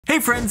Hey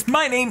friends,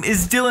 my name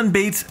is Dylan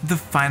Bates, the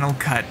Final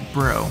Cut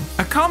Bro.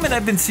 A comment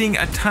I've been seeing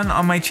a ton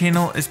on my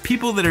channel is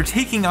people that are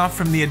taking off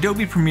from the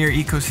Adobe Premiere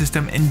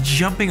ecosystem and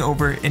jumping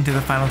over into the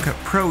Final Cut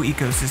Pro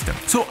ecosystem.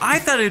 So I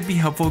thought it'd be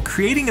helpful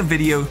creating a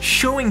video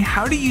showing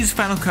how to use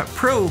Final Cut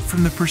Pro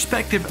from the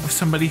perspective of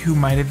somebody who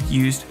might have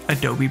used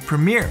Adobe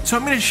Premiere. So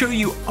I'm going to show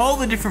you all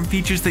the different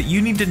features that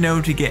you need to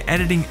know to get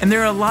editing, and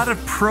there are a lot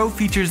of pro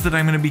features that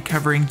I'm going to be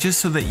covering just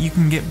so that you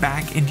can get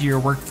back into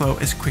your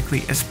workflow as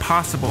quickly as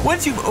possible.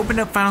 Once you've opened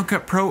up Final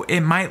Cut Pro,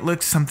 it might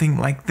look something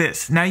like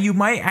this. Now you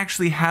might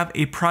actually have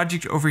a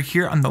project over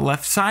here on the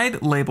left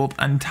side labeled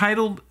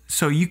Untitled,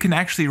 so you can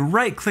actually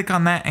right click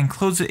on that and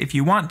close it if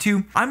you want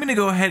to. I'm going to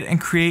go ahead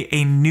and create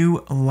a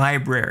new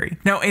library.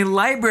 Now a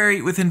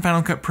library within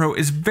Final Cut Pro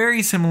is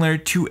very similar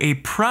to a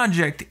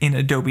project in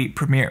Adobe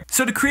Premiere.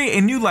 So to create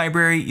a new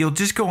library, you'll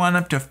just go on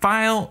up to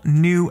File,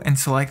 New, and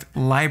select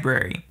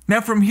Library. Now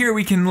from here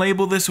we can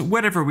label this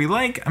whatever we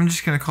like. I'm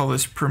just going to call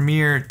this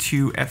Premiere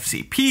to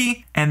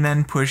FCP and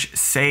then push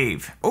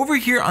Save. Over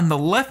here on the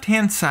left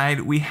hand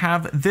side we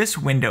have this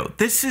window.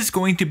 This is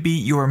going to be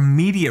your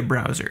media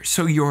browser.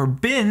 So your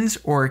bins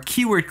or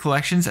keyword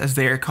collections, as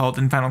they are called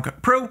in Final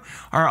Cut Pro,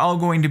 are all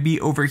going to be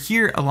over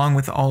here along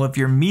with all of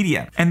your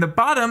media. And the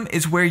bottom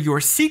is where your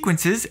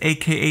sequences,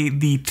 aka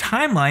the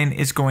timeline,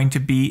 is going to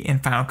be in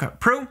Final Cut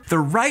Pro. The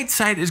right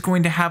side is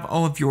going to have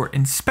all of your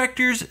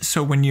inspectors,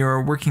 so when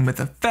you're working with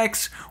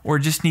effects or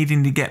just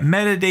needing to get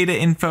metadata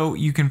info,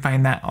 you can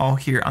find that all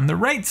here on the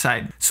right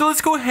side. So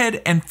let's go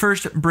ahead and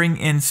first bring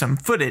in some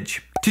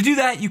footage. To do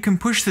that, you can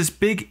push this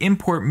big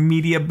Import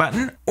Media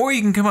button, or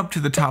you can come up to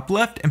the top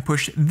left and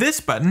push this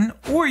button,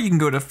 or you can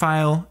go to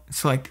File,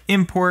 select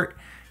Import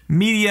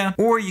Media,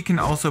 or you can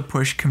also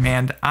push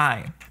Command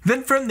I.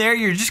 Then from there,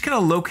 you're just going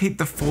to locate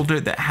the folder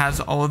that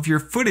has all of your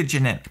footage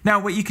in it. Now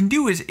what you can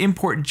do is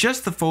import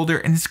just the folder,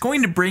 and it's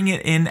going to bring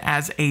it in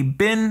as a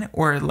bin,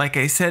 or like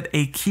I said,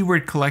 a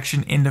keyword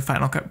collection into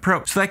Final Cut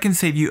Pro. So that can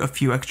save you a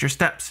few extra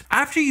steps.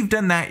 After you've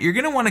done that, you're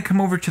going to want to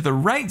come over to the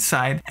right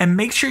side and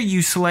make sure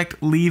you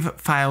select Leave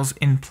Files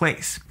in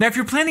Place. Now if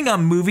you're planning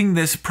on moving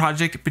this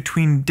project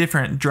between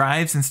different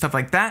drives and stuff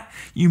like that,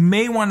 you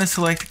may want to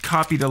select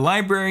Copy to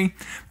Library,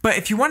 but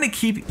if you want to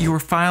keep your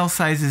file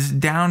sizes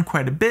down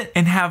quite a bit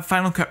and have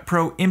Final Cut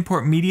Pro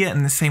import media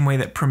in the same way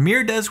that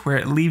Premiere does, where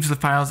it leaves the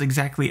files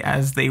exactly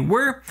as they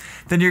were,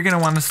 then you're going to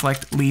want to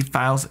select Leave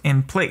Files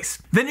in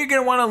Place. Then you're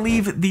going to want to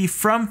leave the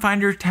From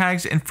Finder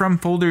tags and From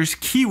Folders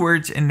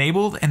keywords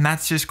enabled, and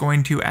that's just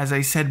going to, as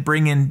I said,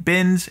 bring in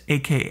bins,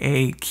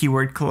 aka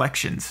keyword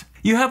collections.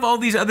 You have all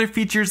these other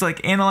features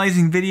like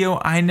analyzing video.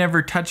 I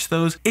never touch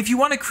those. If you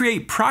want to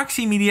create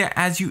proxy media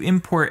as you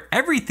import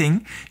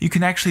everything, you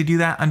can actually do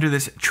that under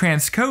this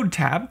transcode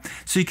tab.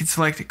 So you can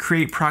select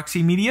create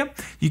proxy media.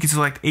 You can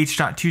select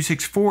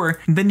H.264,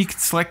 and then you can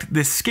select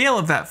the scale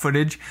of that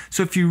footage.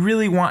 So if you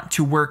really want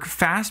to work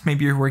fast,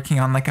 maybe you're working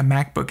on like a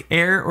MacBook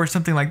Air or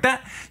something like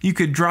that, you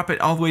could drop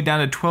it all the way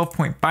down to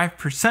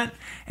 12.5%,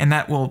 and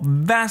that will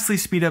vastly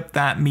speed up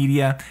that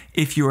media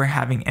if you are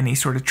having any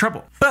sort of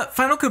trouble. But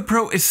Final Cut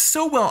Pro is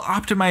so well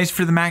optimized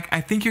for the Mac,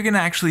 I think you're going to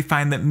actually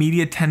find that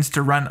media tends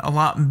to run a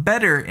lot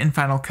better in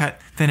Final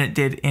Cut than it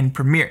did in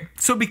Premiere.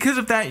 So because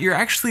of that, you're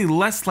actually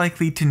less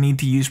likely to need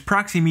to use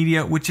proxy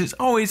media, which is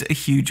always a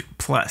huge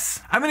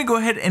plus. I'm going to go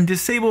ahead and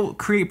disable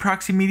create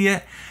proxy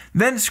media.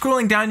 Then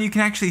scrolling down, you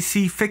can actually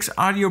see fix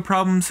audio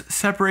problems,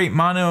 separate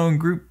mono and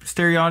group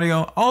stereo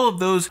audio. All of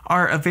those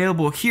are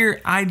available here.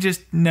 I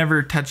just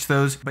never touch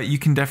those, but you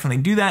can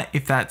definitely do that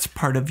if that's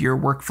part of your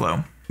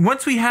workflow.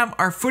 Once we have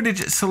our footage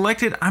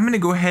selected, I'm going to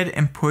go ahead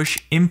and push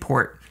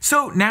import.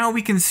 So now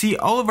we can see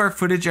all of our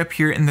footage up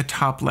here in the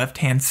top left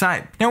hand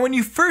side. Now when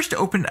you first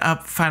open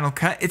up Final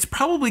Cut, it's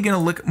probably going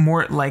to look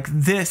more like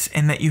this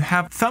in that you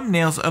have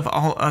thumbnails of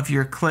all of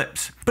your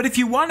clips. But if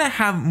you want to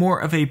have more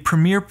of a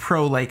Premiere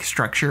Pro like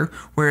structure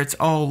where it's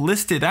all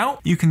listed out,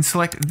 you can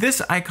select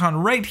this icon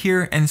right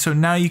here, and so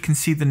now you can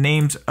see the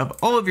names of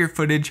all of your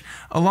footage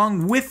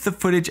along with the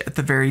footage at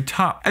the very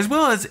top. As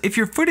well as if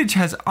your footage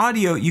has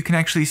audio, you can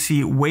actually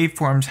see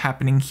waveforms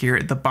happening here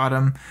at the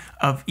bottom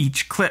of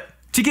each clip.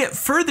 To get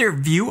further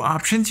view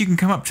options, you can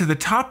come up to the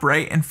top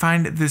right and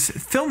find this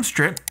film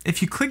strip.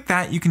 If you click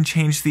that, you can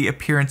change the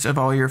appearance of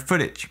all your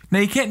footage. Now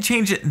you can't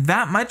change it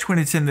that much when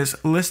it's in this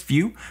list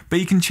view, but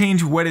you can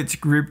change what it's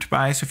grouped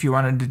by. So if you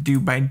wanted to do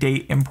by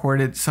date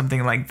imported,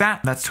 something like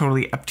that, that's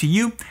totally up to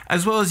you.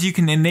 As well as you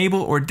can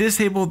enable or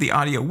disable the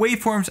audio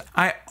waveforms.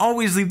 I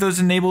always leave those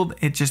enabled.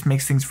 It just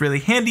makes things really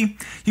handy.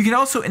 You can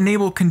also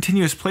enable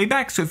continuous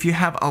playback. So if you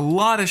have a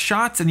lot of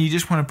shots and you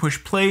just want to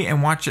push play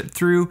and watch it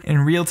through in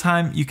real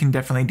time, you can definitely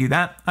definitely do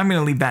that. I'm going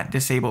to leave that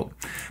disabled.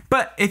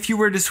 But if you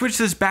were to switch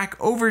this back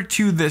over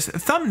to this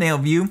thumbnail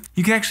view,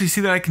 you can actually see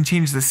that I can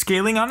change the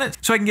scaling on it,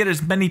 so I can get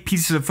as many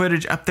pieces of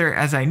footage up there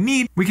as I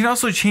need. We can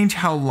also change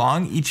how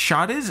long each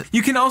shot is.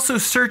 You can also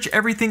search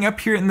everything up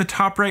here in the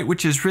top right,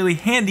 which is really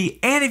handy.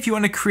 And if you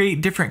want to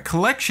create different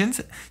collections,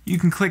 you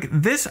can click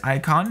this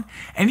icon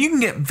and you can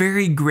get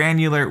very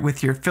granular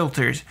with your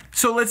filters.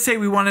 So let's say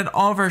we wanted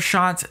all of our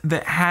shots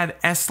that had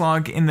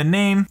S-Log in the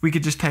name. We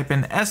could just type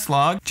in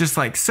S-Log, just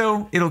like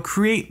so. It'll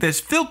create this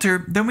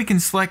filter. Then we can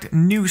select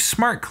New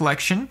Smart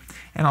Collection,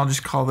 and I'll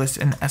just call this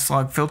an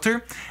S-Log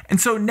filter. And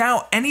so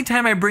now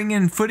anytime I bring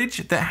in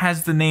footage that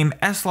has the name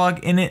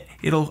S-Log in it,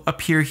 it'll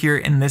appear here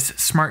in this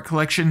Smart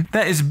Collection.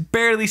 That is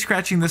barely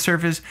scratching the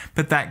surface,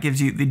 but that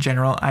gives you the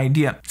general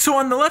idea. So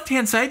on the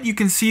left-hand side, you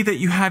can see that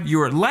you have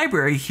your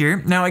library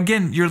here. Now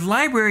again, your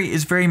library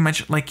is very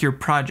much like your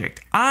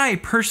project. I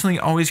personally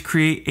always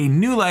create a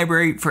new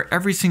library for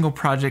every single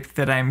project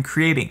that I'm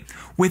creating.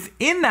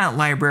 Within that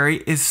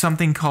library is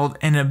something called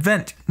an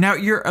event. Now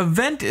your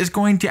event is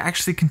going to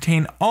actually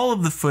contain all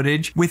of the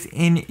footage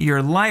within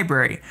your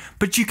library,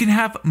 but you can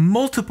have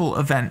multiple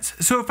events.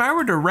 So if I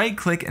were to right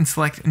click and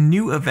select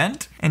new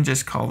event and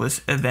just call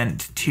this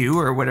event 2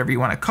 or whatever you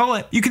want to call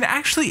it, you can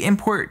actually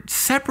import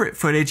separate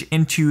footage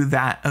into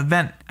that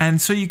event. And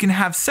so you can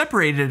have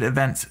separated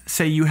events.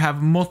 Say you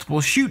have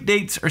multiple shoot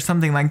dates or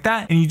something like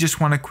that, and you just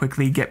want to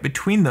quickly get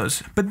between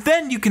those. But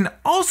then you can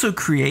also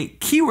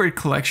create keyword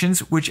collections,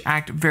 which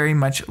act very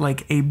much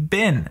like a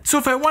bin. So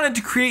if I wanted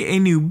to create a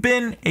new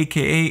bin,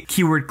 aka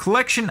keyword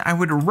collection, I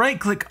would right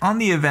click on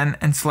the event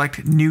and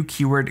select new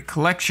keyword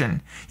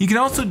collection. You can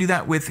also do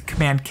that with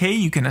Command K.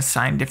 You can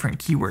assign different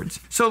keywords.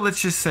 So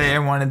let's just say I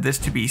wanted this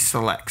to be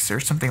selects or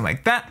something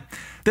like that.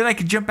 Then I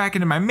could jump back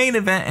into my main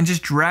event and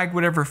just drag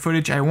whatever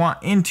footage I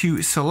want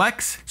into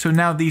selects. So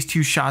now these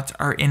two shots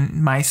are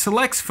in my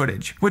selects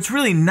footage. What's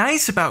really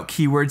nice about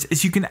keywords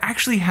is you can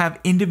actually have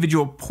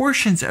individual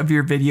portions of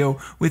your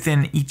video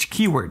within each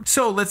keyword.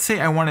 So let's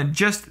say I wanted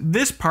just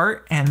this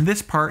part and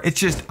this part. It's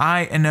just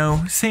I and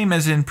O, same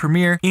as in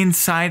Premiere,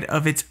 inside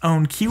of its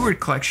own keyword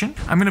collection.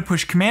 I'm going to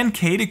push Command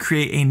K to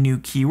create a new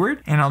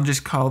keyword, and I'll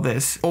just call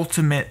this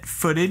ultimate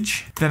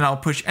footage. Then I'll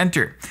push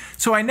enter.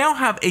 So I now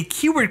have a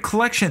keyword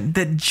collection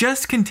that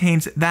just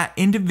contains that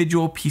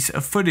individual piece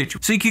of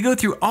footage. So you can go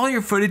through all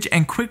your footage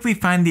and quickly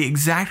find the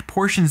exact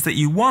portions that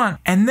you want.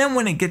 And then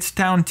when it gets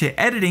down to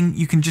editing,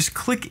 you can just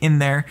click in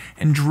there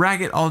and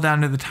drag it all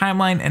down to the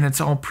timeline, and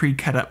it's all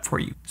pre-cut up for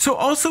you. So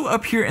also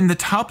up here in the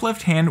top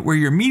left hand where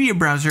your media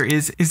browser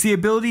is the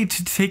ability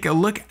to take a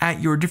look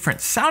at your different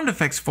sound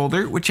effects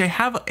folder, which I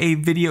have a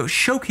video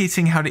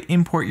showcasing how to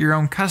import your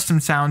own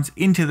custom sounds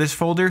into this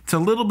folder. It's a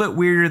little bit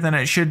weirder than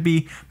it should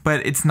be,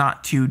 but it's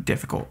not too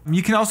difficult.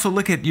 You can also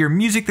look at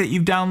your music that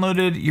you've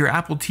downloaded, your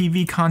Apple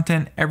TV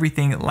content,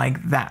 everything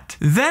like that.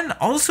 Then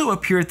also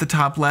up here at the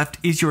top left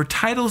is your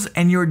titles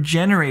and your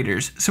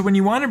generators. So when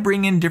you want to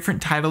bring in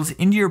different titles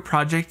into your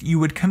project, you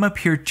would come up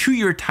here to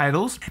your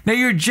titles. Now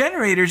your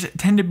generators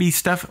tend to be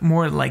stuff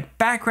more like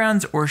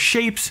backgrounds or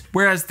shapes,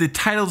 whereas the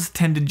titles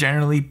tend to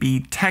generally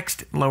be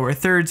text, lower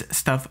thirds,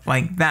 stuff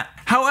like that.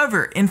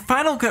 However, in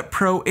Final Cut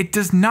Pro, it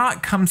does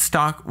not come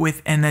stock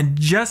with an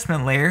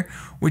adjustment layer,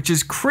 which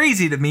is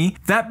crazy to me.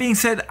 That being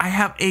said, I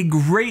have a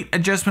great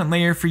adjustment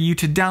layer for you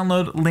to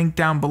download, link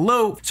down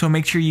below, so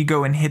make sure you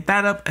go and hit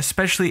that up,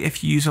 especially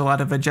if you use a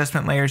lot of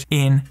adjustment layers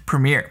in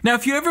Premiere. Now,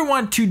 if you ever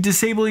want to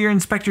disable your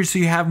inspector so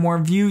you have more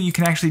view, you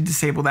can actually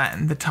disable that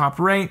in the top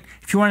right.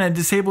 If you want to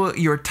disable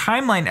your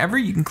timeline ever,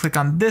 you can click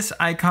on this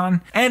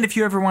icon. And if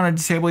you ever want to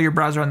disable your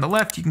browser on the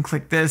left, you can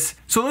click this.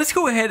 So let's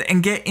go ahead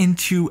and get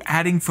into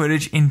adding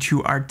footage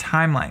into our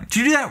timeline.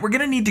 To do that, we're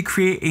going to need to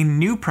create a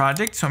new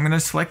project. So I'm going to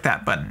select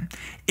that button.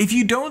 If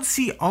you don't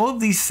see all of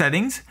these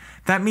settings,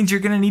 that means you're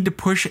going to need to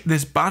push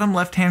this bottom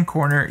left-hand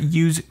corner,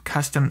 use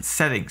custom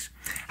settings.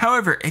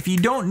 However, if you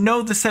don't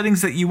know the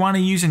settings that you want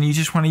to use and you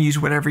just want to use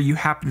whatever you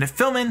happen to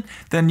film in,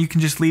 then you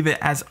can just leave it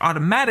as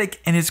automatic,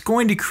 and it's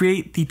going to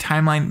create the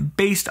timeline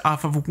based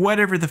off of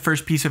whatever the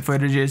first piece of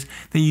footage is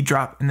that you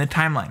drop in the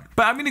timeline.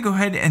 But I'm going to go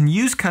ahead and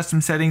use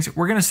custom settings.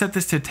 We're going to set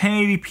this to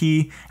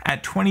 1080p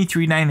at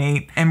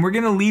 2398, and we're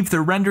going to leave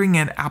the rendering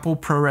at Apple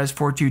ProRes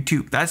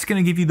 422. That's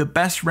going to give you the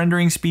best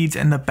rendering speeds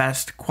and the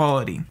best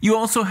quality. You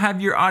also have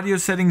your audio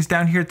settings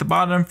down here at the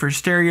bottom for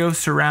stereo,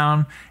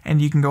 surround,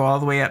 and you can go all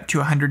the way up to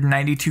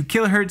 192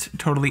 kilohertz,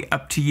 totally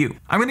up to you.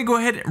 I'm going to go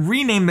ahead and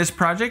rename this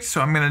project,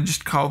 so I'm going to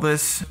just call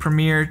this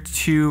Premiere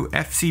to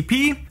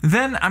FCP.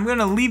 Then I'm going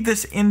to leave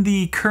this in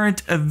the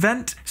current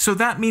event, so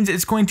that means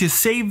it's going to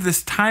save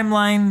this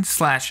timeline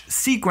 /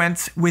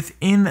 sequence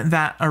within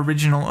that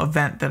original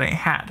event that I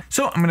had.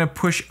 So I'm going to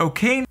push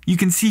OK. You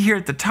can see here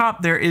at the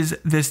top there is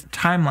this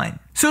timeline.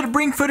 So to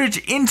bring footage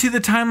into the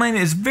timeline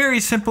is very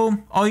simple.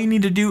 All you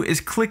need to do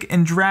is click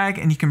and drag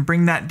and you can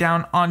bring that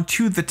down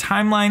onto the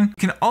timeline. You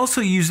can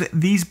also use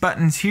these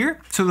buttons here.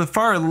 So the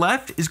far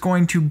left is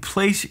going to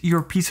place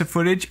your piece of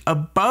footage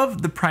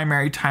above the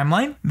primary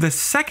timeline. The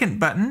second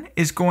button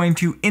is going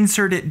to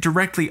insert it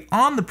directly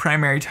on the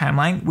primary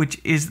timeline, which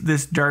is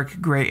this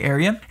dark gray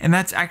area. And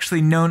that's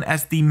actually known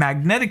as the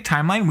magnetic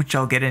timeline, which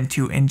I'll get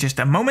into in just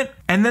a moment.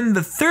 And then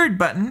the third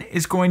button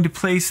is going to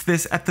place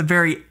this at the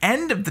very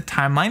end of the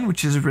timeline,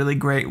 which is a really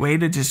great way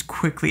to just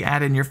quickly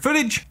add in your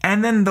footage.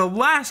 And then the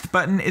last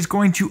button is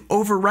going to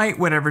overwrite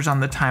whatever's on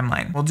the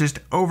timeline. We'll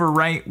just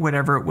overwrite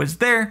whatever was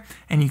there,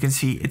 and you can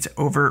see it's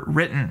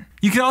overwritten.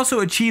 You can also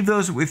achieve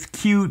those with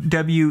Q,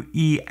 W,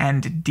 E,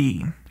 and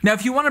D. Now,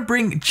 if you want to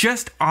bring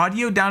just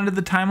audio down to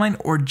the timeline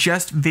or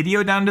just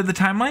video down to the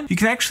timeline, you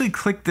can actually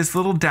click this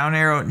little down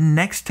arrow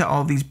next to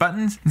all these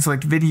buttons and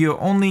select video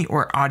only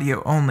or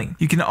audio only.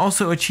 You can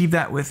also achieve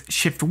that with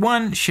Shift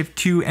 1, Shift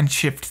 2, and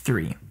Shift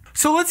 3.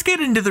 So let's get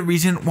into the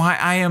reason why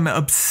I am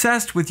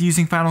obsessed with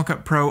using Final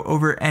Cut Pro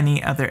over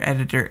any other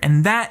editor,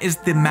 and that is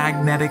the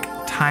magnetic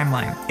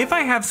timeline. If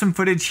I have some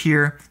footage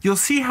here, you'll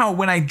see how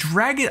when I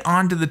drag it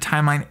onto the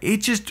timeline, it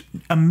just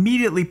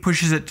immediately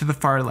pushes it to the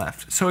far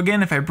left. So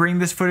again, if I bring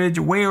this footage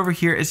way over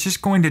here, it's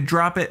just going to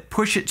drop it,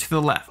 push it to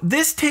the left.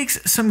 This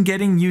takes some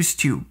getting used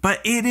to,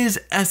 but it is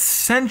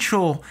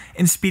essential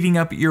in speeding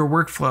up your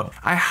workflow.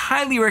 I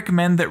highly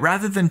recommend that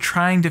rather than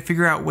trying to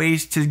figure out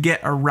ways to get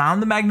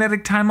around the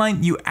magnetic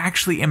timeline, you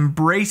actually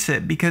embrace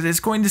it because it's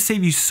going to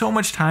save you so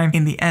much time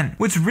in the end.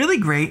 What's really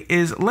great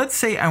is, let's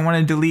say I want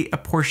to delete a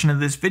portion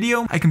of this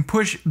video. I can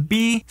push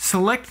B,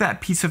 select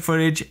that piece of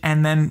footage,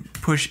 and then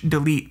push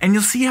delete. And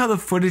you'll see how the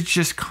footage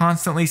just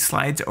constantly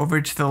slides over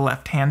to the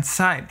left-hand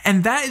side.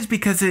 And that is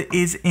because it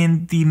is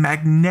in the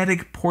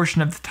magnetic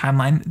portion of the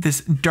timeline, this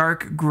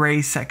dark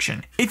gray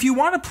section. If you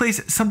want to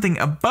place something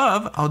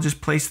above, I'll just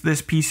place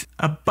this piece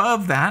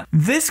above that.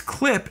 This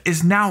clip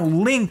is now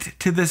linked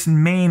to this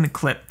main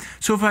clip.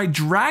 So if I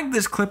drag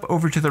this clip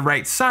over to the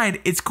right side,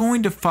 it's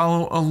going to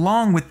follow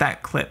along with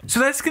that clip. So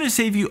that's going to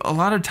save you a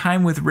lot of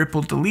time with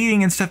ripple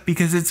deleting and stuff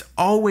because it's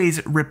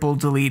always ripple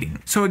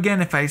deleting. So again,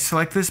 if I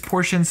select this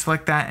portion,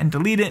 select that and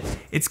delete it,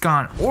 it's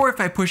gone. Or if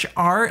I push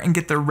R and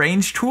get the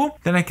range tool,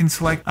 then I can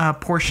select a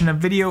portion of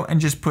video and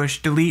just push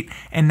delete.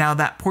 And now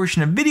that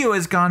portion of video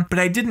is gone, but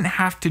I didn't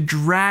have to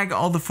drag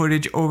all the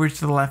footage over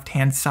to the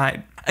left-hand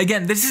side.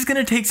 Again, this is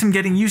going to take some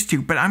getting used to,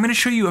 but I'm going to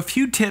show you a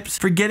few tips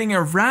for getting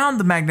around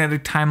the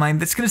magnetic timeline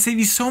that's going to save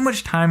you so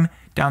much time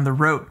down the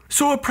road.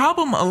 So a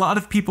problem a lot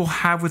of people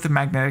have with the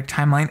magnetic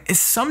timeline is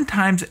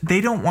sometimes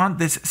they don't want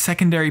this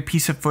secondary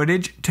piece of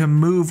footage to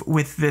move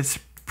with this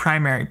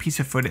primary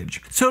piece of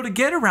footage. So to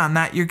get around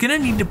that, you're going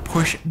to need to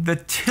push the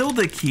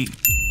tilde key.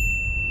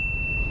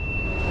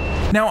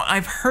 Now,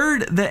 I've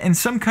heard that in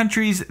some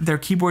countries, their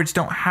keyboards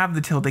don't have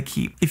the tilde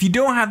key. If you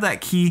don't have that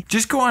key,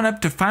 just go on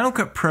up to Final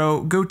Cut Pro,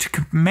 go to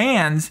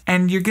Commands,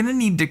 and you're gonna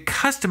need to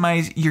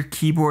customize your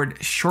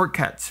keyboard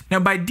shortcuts.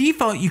 Now, by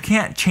default, you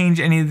can't change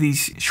any of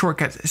these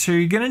shortcuts, so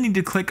you're gonna need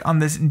to click on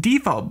this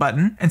default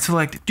button and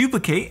select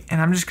Duplicate,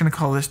 and I'm just gonna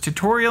call this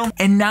Tutorial,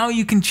 and now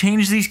you can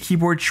change these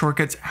keyboard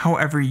shortcuts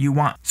however you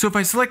want. So if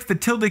I select the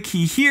tilde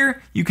key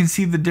here, you can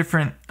see the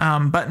different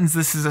buttons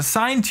this is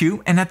assigned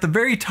to, and at the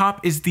very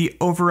top is the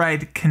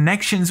override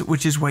connections,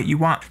 which is what you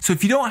want. So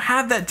if you don't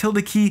have that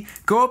tilde key,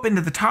 go up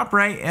into the top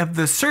right of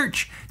the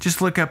search,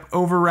 just look up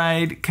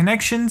override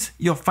connections,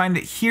 you'll find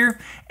it here,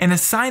 and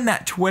assign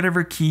that to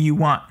whatever key you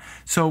want.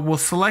 So we'll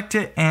select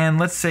it, and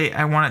let's say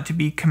I want it to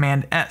be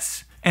Command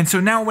S. And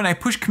so now when I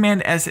push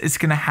Command S, it's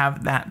gonna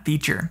have that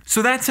feature.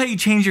 So that's how you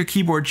change your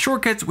keyboard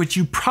shortcuts, which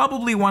you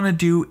probably wanna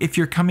do if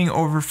you're coming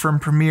over from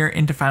Premiere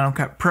into Final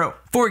Cut Pro.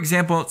 For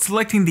example,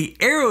 selecting the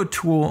arrow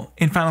tool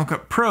in Final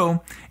Cut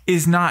Pro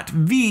is not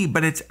V,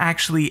 but it's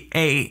actually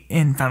A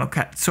in Final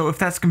Cut. So if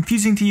that's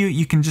confusing to you,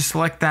 you can just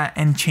select that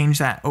and change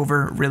that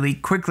over really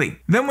quickly.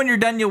 Then when you're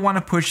done, you'll want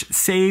to push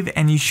save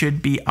and you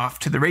should be off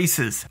to the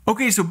races.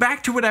 Okay, so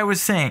back to what I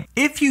was saying.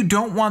 If you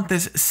don't want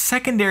this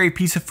secondary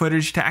piece of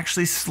footage to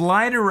actually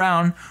slide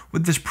around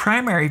with this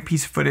primary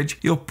piece of footage,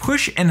 you'll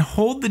push and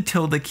hold the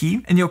tilde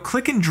key and you'll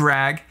click and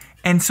drag.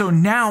 And so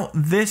now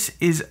this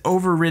is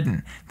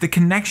overridden. The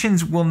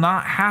connections will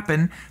not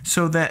happen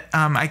so that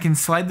I can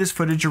slide this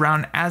footage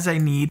around as I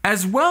need,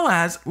 as well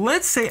as,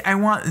 let's say I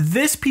want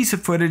this piece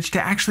of footage to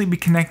actually be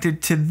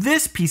connected to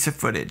this piece of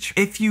footage.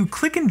 If you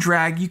click and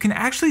drag, you can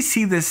actually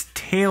see this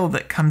tail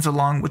that comes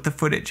along with the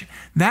footage.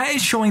 That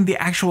is showing the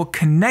actual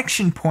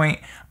connection point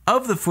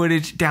of the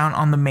footage down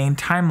on the main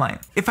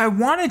timeline. If I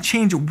want to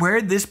change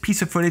where this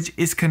piece of footage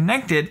is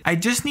connected, I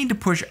just need to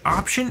push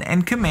Option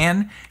and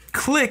Command,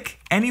 click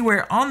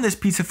anywhere on this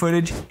piece of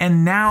footage,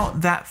 and now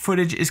that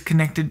footage is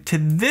connected to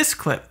this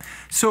clip.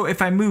 So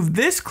if I move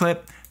this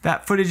clip,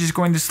 that footage is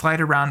going to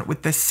slide around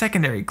with the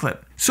secondary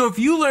clip. So if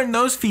you learn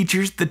those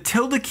features, the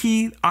tilde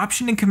key,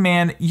 Option and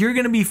Command, you're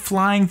going to be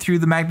flying through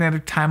the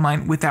magnetic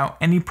timeline without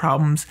any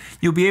problems.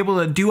 You'll be able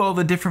to do all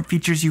the different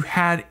features you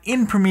had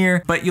in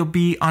Premiere, but you'll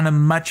be on a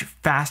much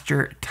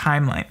faster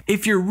timeline.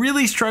 If you're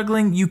really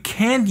struggling, you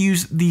can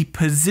use the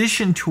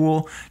position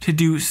tool to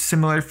do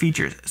similar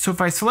features. So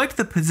if I select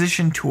the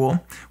position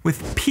tool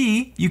with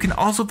P, you can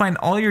also find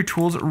all your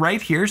tools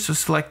right here. So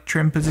select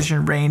trim,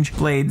 position, range,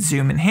 blade,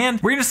 zoom, and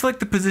hand. We're going to select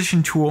the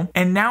position tool,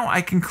 and now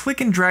I can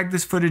click and drag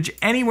this footage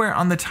anywhere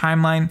on the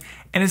timeline,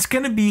 and it's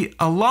going to be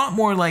a lot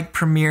more like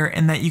Premiere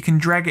in that you can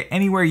drag it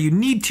anywhere you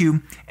need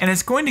to, and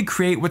it's going to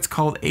create what's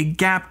called a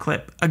gap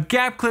clip. A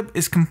gap clip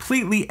is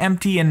completely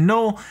empty and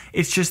null.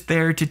 It's just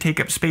there to take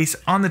up space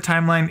on the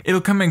timeline.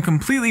 It'll come in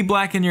completely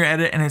black in your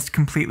edit, and it's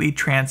completely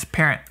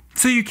transparent.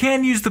 So you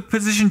can use the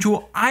position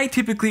tool. I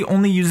typically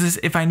only use this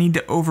if I need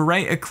to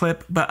overwrite a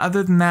clip, but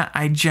other than that,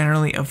 I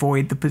generally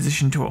avoid the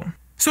position tool.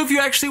 So if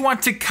you actually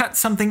want to cut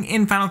something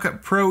in Final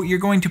Cut Pro, you're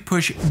going to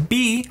push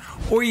B,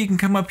 or you can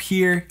come up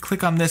here,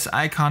 click on this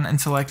icon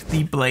and select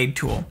the blade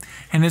tool.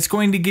 And it's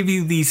going to give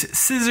you these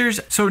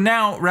scissors. So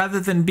now, rather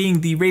than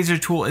being the razor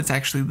tool, it's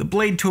actually the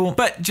blade tool.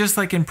 But just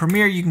like in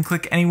Premiere, you can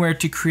click anywhere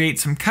to create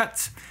some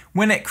cuts.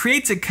 When it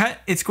creates a cut,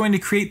 it's going to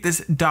create this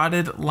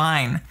dotted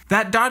line.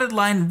 That dotted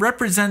line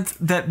represents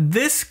that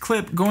this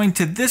clip going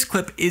to this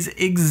clip is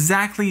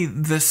exactly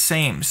the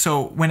same.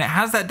 So when it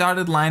has that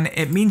dotted line,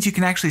 it means you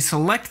can actually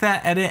select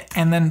that edit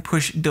and then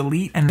push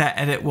delete, and that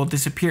edit will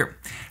disappear.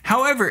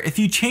 However, if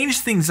you change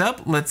things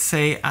up, let's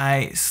say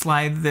I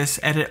slide this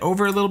edit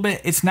over a little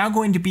bit, it's now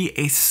going to be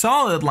a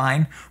solid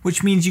line,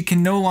 which means you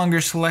can no longer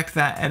select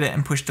that edit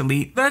and push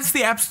delete. That's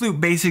the absolute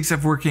basics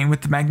of working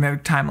with the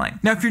magnetic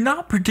timeline. Now, if you're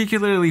not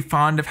particularly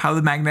fond of how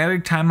the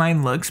magnetic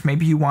timeline looks,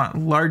 maybe you want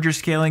larger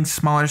scaling,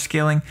 smaller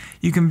scaling,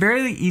 you can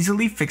very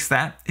easily fix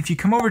that. If you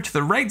come over to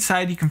the right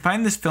side, you can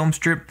find this film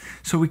strip.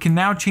 So we can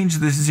now change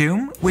the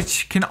zoom,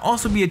 which can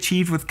also be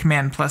achieved with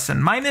Command plus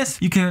and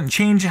minus. You can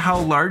change how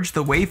large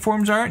the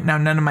waveforms are. Now,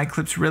 none of my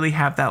clips really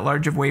have that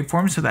large of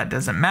waveforms, so that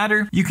doesn't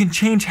matter. You can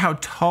change how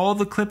tall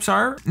the clips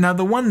are. Now,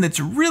 the one that's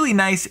really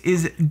nice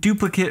is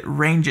duplicate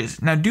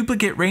ranges. Now,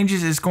 duplicate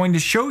ranges is going to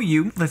show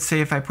you, let's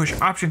say if I push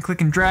Option, click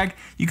and drag,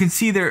 you can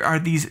see there are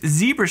these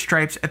zebra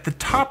stripes at the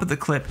top of the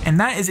clip, and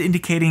that is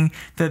indicating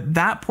that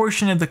that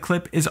portion of the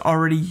clip is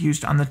already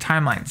used on the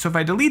timeline. So if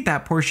I delete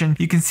that portion,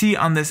 you can see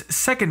on this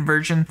second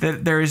version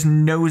that there is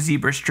no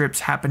zebra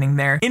strips happening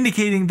there,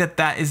 indicating that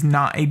that is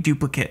not a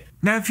duplicate.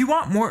 Now, if you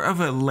want more of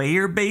a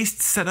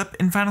layer-based setup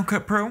in Final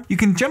Cut Pro, you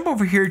can jump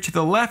over here to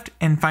the left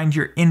and find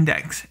your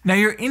index. Now,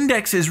 your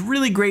index is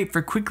really great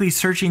for quickly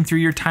searching through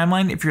your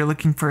timeline if you're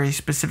looking for a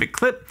specific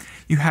clip.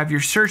 You have your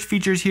search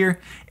features here.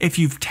 If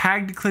you've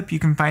tagged a clip, you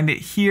can find it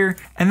here.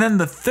 And then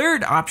the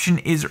third option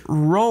is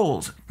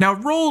rolls. Now,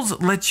 rolls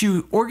lets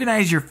you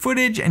organize your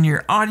footage and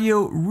your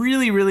audio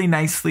really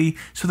nicely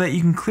so that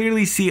you can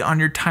clearly see on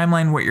your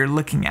timeline what you're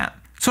looking at.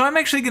 So I'm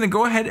actually going to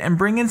go ahead and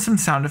bring in some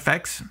sound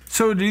effects.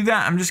 So to do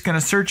that, I'm just going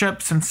to search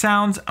up some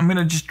sounds. I'm going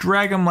to just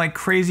drag them like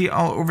crazy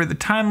all over the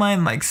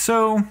timeline like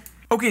so.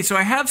 Okay, so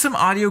I have some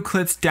audio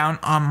clips down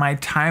on my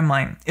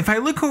timeline. If I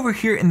look over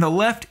here in the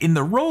left in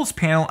the rolls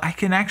panel, I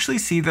can actually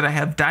see that I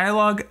have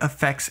dialogue,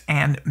 effects,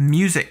 and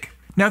music.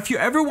 Now, if you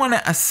ever want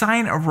to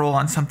assign a roll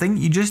on something,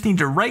 you just need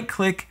to right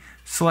click,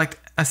 select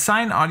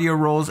assign audio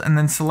rolls, and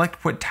then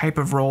select what type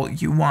of roll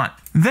you want.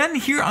 Then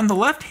here on the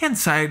left hand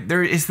side,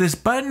 there is this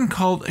button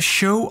called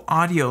show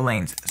audio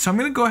lanes. So I'm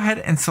going to go ahead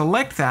and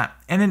select that.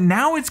 And then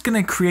now it's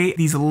going to create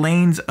these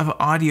lanes of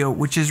audio,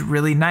 which is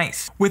really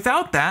nice.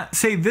 Without that,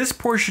 say this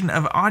portion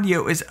of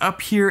audio is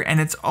up here and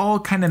it's all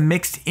kind of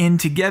mixed in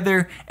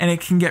together, and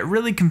it can get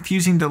really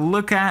confusing to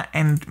look at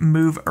and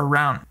move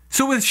around.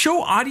 So with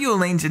show audio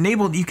lanes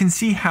enabled, you can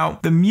see how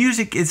the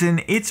music is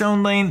in its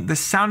own lane, the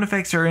sound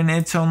effects are in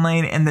its own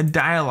lane, and the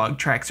dialogue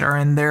tracks are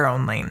in their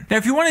own lane. Now,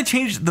 if you want to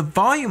change the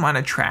volume on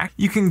a track,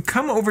 you can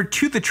come over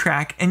to the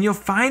track and you'll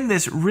find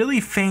this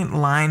really faint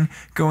line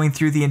going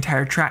through the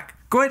entire track.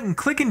 Go ahead and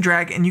click and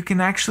drag and you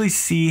can actually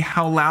see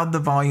how loud the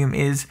volume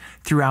is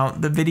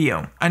throughout the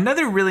video.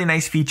 Another really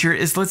nice feature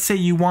is, let's say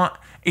you want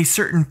a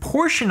certain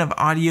portion of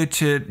audio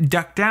to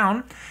duck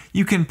down,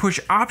 you can push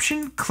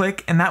Option,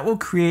 click, and that will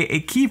create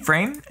a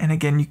keyframe. And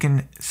again, you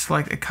can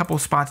select a couple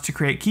spots to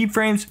create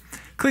keyframes.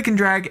 Click and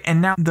drag,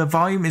 and now the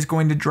volume is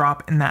going to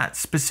drop in that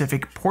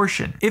specific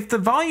portion. If the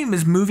volume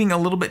is moving a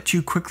little bit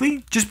too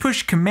quickly, just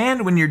push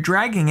Command when you're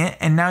dragging it,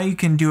 and now you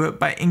can do it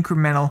by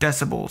incremental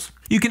decibels.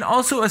 You can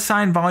also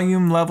assign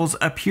volume levels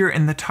up here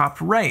in the top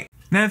right.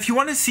 Now, if you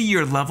want to see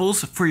your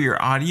levels for your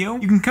audio,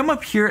 you can come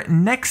up here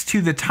next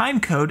to the time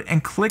code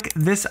and click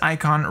this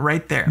icon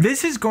right there.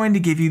 This is going to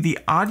give you the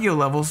audio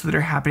levels that are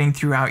happening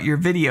throughout your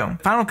video.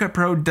 Final Cut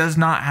Pro does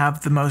not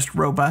have the most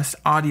robust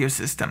audio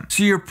system,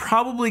 so you're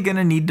probably going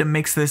to need to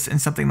mix this in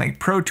something like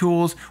Pro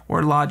Tools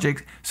or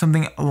Logic,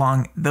 something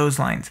along those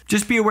lines.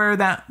 Just be aware of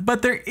that,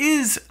 but there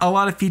is a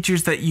lot of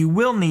features that you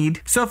will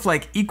need. Stuff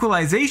like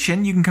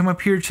equalization, you can come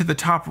up here to the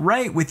top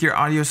right with your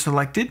audio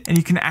selected, and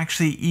you can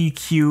actually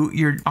EQ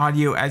your audio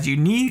audio as you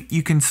need.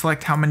 You can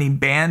select how many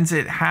bands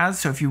it has,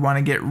 so if you want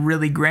to get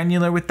really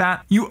granular with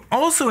that. You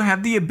also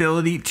have the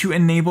ability to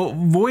enable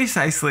voice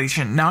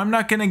isolation. Now, I'm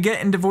not going to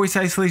get into voice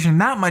isolation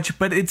that much,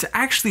 but it's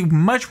actually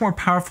much more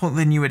powerful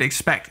than you would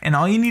expect. And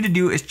all you need to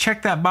do is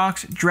check that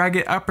box, drag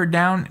it up or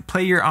down,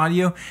 play your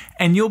audio,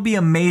 and you'll be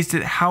amazed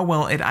at how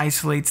well it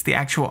isolates the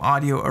actual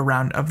audio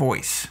around a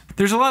voice.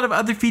 There's a lot of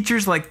other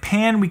features like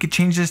pan. We could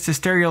change this to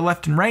stereo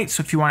left and right.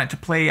 So if you want it to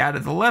play out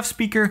of the left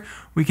speaker,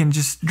 we can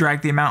just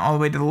drag the amount all the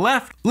way to the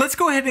left. Let's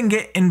go ahead and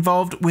get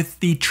involved with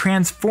the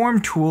transform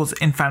tools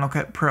in Final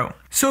Cut Pro.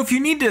 So if you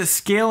need to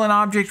scale an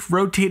object,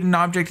 rotate an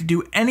object,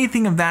 do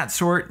anything of that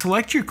sort,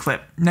 select your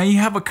clip. Now you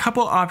have a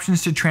couple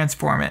options to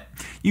transform it.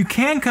 You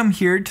can come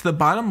here to the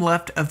bottom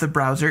left of the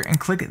browser and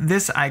click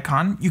this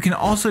icon. You can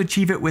also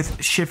achieve it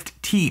with Shift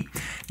T.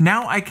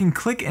 Now I can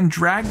click and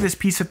drag this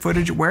piece of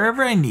footage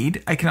wherever I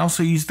need. I can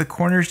also use the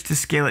corners to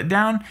scale it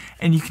down,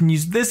 and you can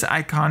use this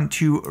icon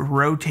to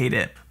rotate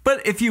it.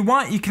 But if you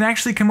want, you can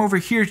actually come over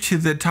here to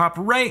the top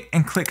right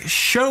and click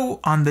show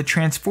on the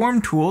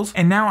transform tools.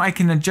 And now I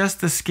can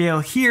adjust the scale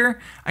here.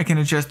 I can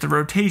adjust the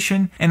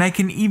rotation, and I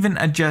can even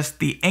adjust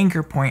the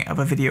anchor point of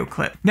a video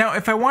clip. Now,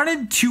 if I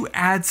wanted to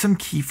add some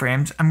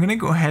keyframes, I'm going to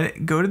go ahead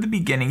and go to the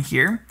beginning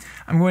here.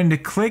 I'm going to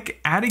click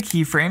add a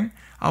keyframe.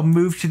 I'll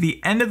move to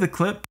the end of the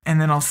clip and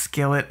then I'll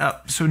scale it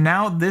up. So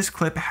now this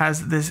clip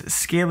has this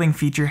scaling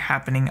feature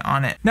happening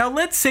on it. Now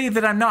let's say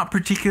that I'm not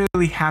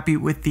particularly happy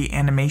with the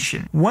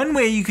animation. One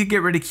way you could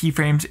get rid of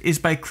keyframes is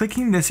by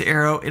clicking this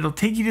arrow. It'll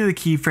take you to the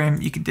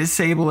keyframe. You can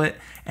disable it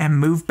and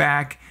move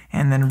back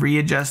and then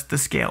readjust the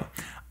scale.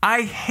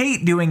 I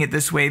hate doing it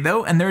this way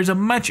though, and there's a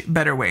much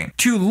better way.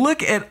 To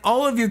look at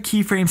all of your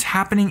keyframes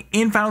happening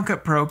in Final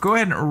Cut Pro, go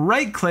ahead and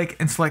right click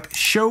and select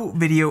Show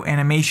Video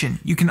Animation.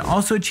 You can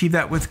also achieve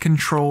that with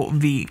Control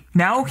V.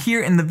 Now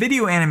here in the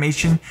video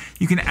animation,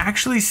 you can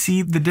actually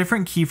see the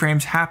different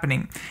keyframes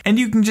happening, and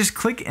you can just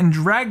click and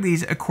drag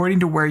these according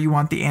to where you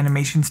want the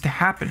animations to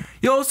happen.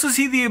 You'll also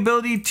see the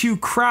ability to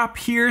crop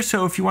here,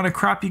 so if you want to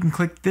crop, you can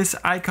click this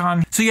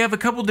icon. So you have a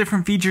couple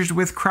different features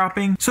with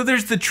cropping. So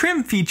there's the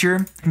trim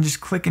feature, and just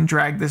click and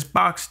drag this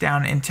box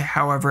down into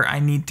however I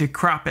need to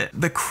crop it.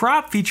 The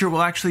crop feature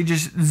will actually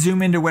just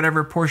zoom into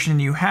whatever portion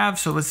you have.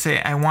 So let's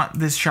say I want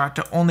this shot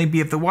to only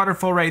be of the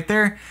waterfall right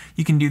there.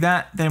 You can do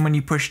that. Then when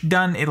you push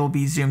done, it'll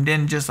be zoomed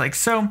in just like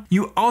so.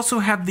 You also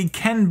have the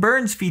Ken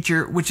Burns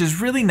feature, which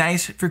is really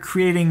nice for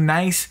creating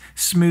nice,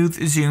 smooth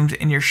zooms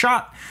in your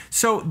shot.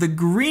 So the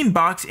green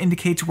box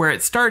indicates where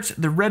it starts.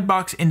 The red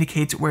box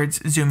indicates where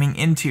it's zooming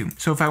into.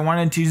 So if I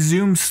wanted to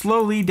zoom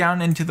slowly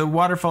down into the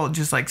waterfall,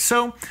 just like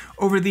so,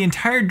 over the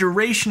entire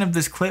duration of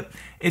this clip,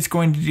 it's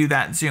going to do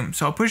that zoom.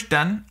 So I'll push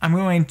done. I'm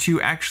going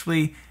to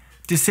actually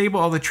disable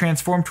all the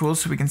transform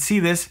tools so we can see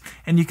this,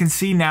 and you can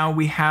see now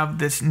we have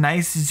this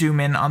nice zoom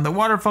in on the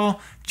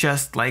waterfall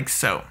just like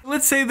so.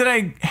 Let's say that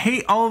I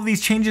hate all of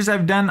these changes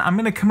I've done. I'm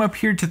going to come up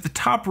here to the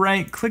top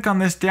right, click on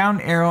this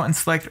down arrow and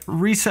select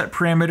reset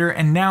parameter,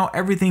 and now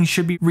everything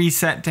should be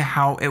reset to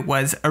how it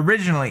was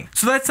originally.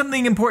 So that's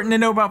something important to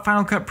know about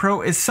Final Cut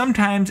Pro is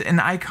sometimes an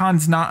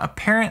icon's not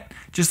apparent,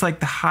 just like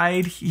the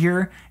hide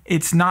here.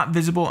 It's not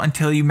visible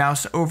until you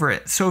mouse over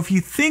it. So if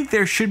you think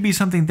there should be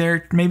something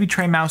there, maybe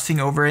try mousing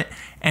over it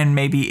and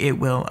maybe it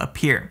will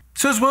appear.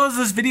 So as well as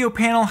this video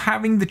panel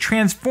having the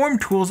transform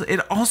tools, it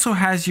also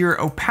has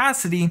your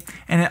opacity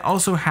and it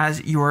also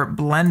has your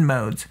blend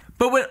modes.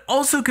 But what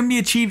also can be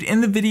achieved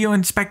in the video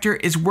inspector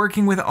is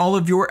working with all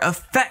of your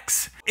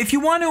effects. If you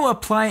want to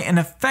apply an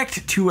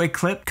effect to a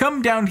clip,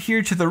 come down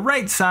here to the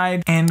right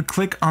side and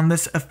click on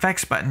this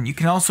effects button. You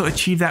can also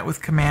achieve that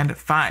with Command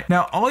 5.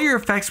 Now all your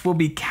effects will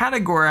be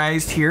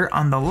categorized here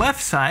on the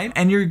left side,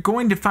 and you're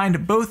going to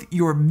find both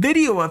your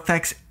video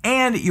effects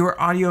and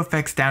your audio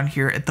effects down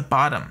here at the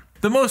bottom.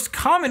 The most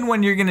common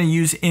one you're going to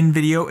use in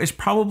video is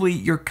probably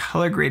your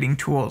color grading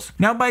tools.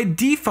 Now by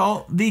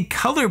default, the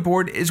color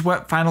board is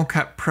what Final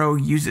Cut Pro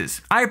uses.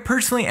 I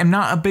personally am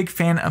not a big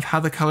fan of how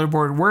the color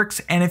board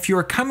works, and if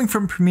you're coming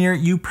from Premiere,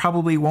 you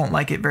probably won't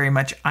like it very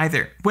much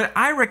either. What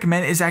I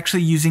recommend is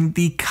actually using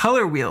the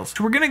color wheels.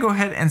 So we're going to go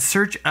ahead and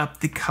search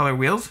up the color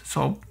wheels.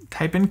 So I'll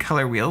type in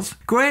color wheels.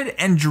 Go ahead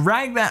and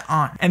drag that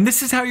on. And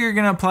this is how you're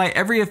going to apply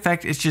every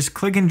effect. It's just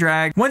click and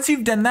drag. Once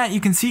you've done that, you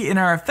can see in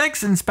our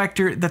effects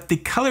inspector that the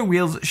color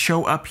wheels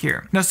show up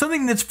here. Now,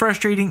 something that's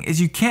frustrating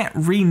is you can't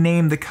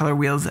rename the color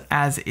wheels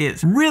as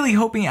is. Really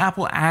hoping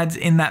Apple adds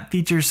in that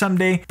feature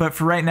someday, but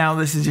for right now,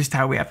 this is just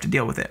how we have to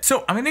deal with it.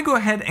 So I'm going to go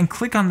ahead and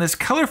click on this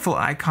colorful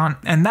icon,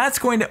 and that's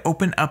going to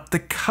open up the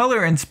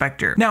color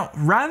inspector. Now,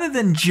 rather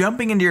than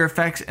jumping into your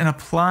effects and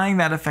applying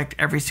that effect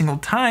every single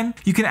time,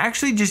 you can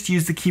actually just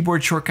use the keyboard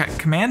shortcut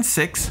Command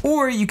 6,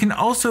 or you can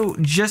also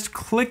just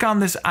click on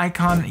this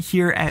icon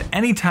here at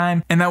any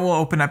time, and that will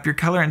open up your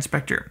color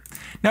inspector.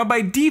 Now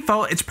by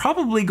default, it's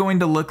probably going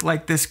to look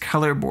like this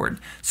color board.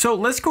 So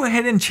let's go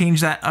ahead and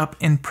change that up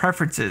in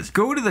preferences.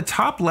 Go to the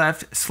top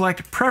left,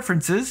 select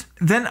preferences,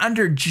 then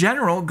under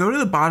general, go to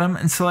the bottom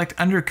and select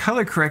under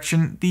color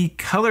correction, the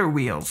color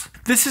wheels.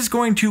 This is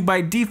going to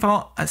by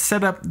default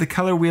set up the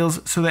color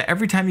wheels so that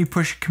every time you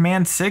push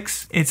Command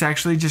 6, it's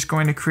actually just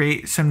going to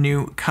create some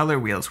new color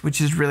wheels,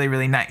 which is really,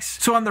 really nice.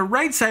 So on the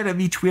right side of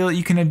each wheel,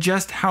 you can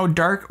adjust how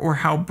dark or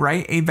how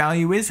bright a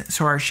value is.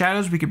 So our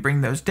shadows, we could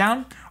bring those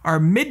down. Our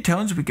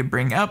midtones, we could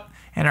bring up,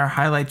 and our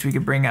highlights we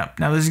could bring up.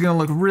 Now this is gonna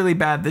look really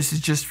bad. This is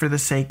just for the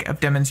sake of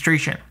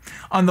demonstration.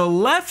 On the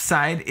left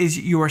side is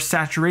your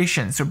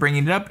saturation. So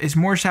bringing it up is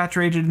more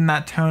saturated in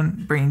that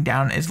tone, bringing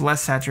down is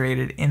less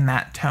saturated in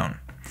that tone.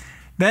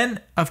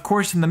 Then, of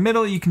course, in the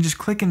middle, you can just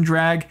click and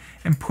drag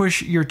and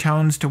push your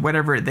tones to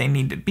whatever they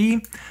need to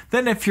be.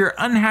 Then if you're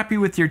unhappy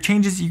with your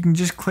changes, you can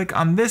just click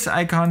on this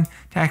icon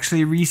to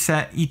actually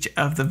reset each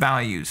of the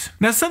values.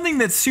 Now, something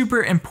that's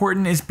super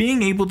important is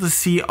being able to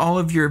see all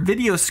of your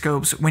video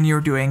scopes when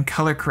you're doing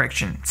color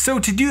correction. So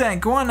to do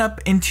that, go on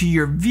up into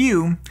your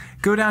view,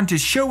 go down to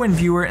show in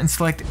viewer and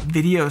select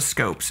video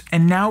scopes.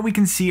 And now we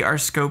can see our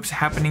scopes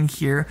happening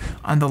here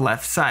on the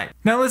left side.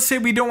 Now let's say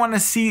we don't want to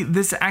see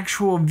this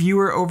actual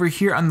viewer over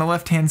here on the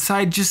left hand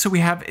side, just so we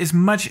have as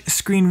much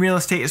screen real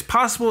estate as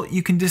possible.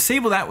 You can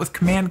disable that with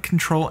Command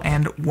Control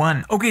and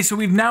 1. Okay, so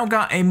we've now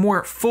got a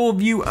more full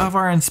view of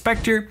our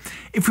inspector.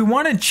 If we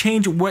want to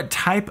change what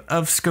type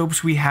of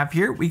scopes we have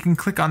here, we can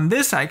click on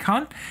this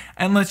icon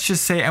and let's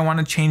just say I want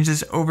to change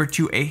this over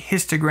to a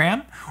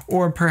histogram,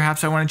 or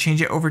perhaps I want to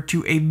change it over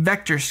to a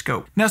vector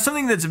scope. Now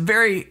something that's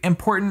very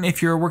important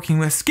if you're working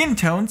with skin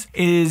tones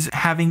is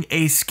having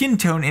a skin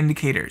tone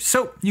indicator.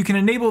 So you can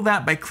enable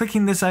that by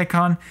clicking this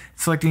icon,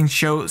 selecting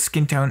show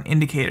skin tone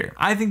indicator.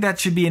 I think that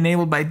should be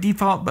enabled by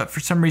default, but for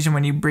some reason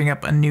when you bring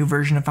up a new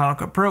version of Final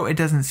Cut Pro, it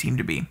doesn't seem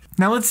to be.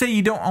 Now let's say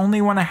you don't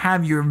only want to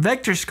have your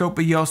vector scope,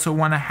 but you also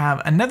want to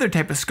have another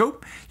type of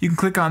scope. You can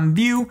click on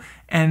view,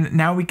 and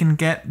now we can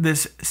get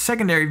this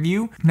secondary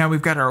view. Now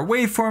we've got our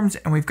waveforms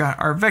and we've got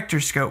our vector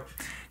scope.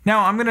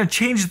 Now I'm going to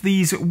change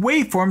these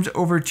waveforms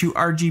over to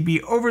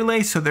RGB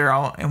overlay so they're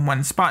all in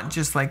one spot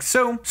just like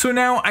so. So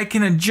now I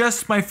can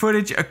adjust my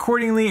footage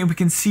accordingly and we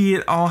can see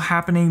it all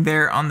happening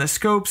there on the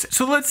scopes.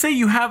 So let's say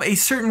you have a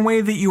certain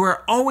way that you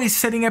are always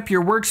setting up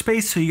your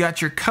workspace. So you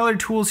got your color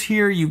tools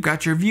here, you've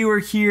got your viewer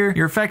here,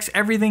 your effects,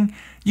 everything.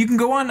 You can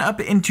go on up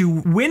into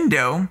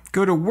Window,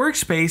 go to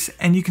Workspace,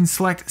 and you can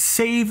select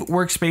Save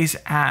Workspace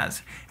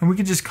As. And we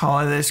could just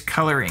call this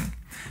coloring.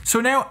 So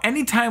now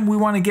anytime we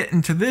want to get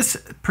into this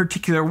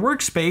particular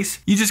workspace,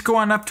 you just go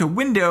on up to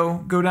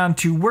Window, go down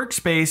to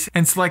Workspace,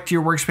 and select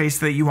your workspace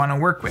that you want to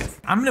work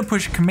with. I'm going to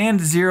push Command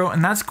 0,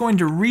 and that's going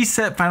to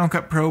reset Final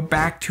Cut Pro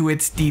back to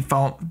its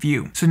default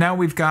view. So now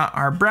we've got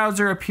our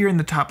browser up here in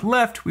the top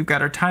left, we've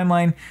got our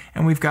timeline,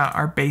 and we've got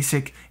our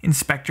basic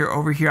inspector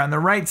over here on the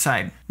right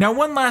side. Now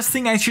one last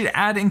thing I should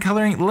add in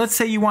coloring, let's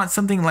say you want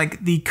something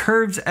like the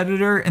curves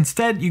editor.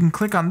 Instead, you can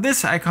click on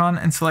this icon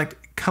and select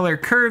color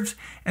curves,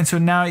 and so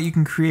now you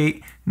can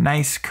create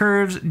nice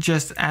curves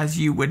just as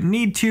you would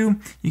need to.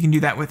 You can do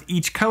that with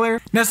each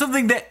color. Now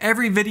something that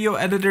every video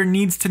editor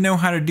needs to know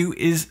how to do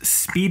is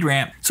speed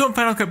ramp. So in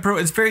Final Cut Pro,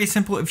 it's very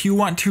simple. If you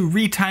want to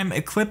retime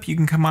a clip, you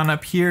can come on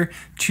up here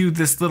to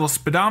this little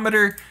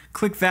speedometer,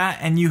 click that,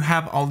 and you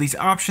have all these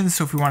options.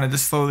 So if we wanted to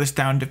slow this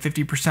down to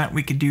 50%,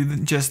 we could do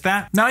just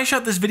that. Now I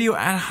shot this video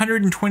at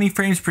 120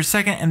 frames per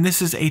second, and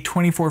this is a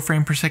 24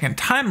 frame per second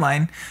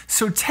timeline.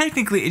 So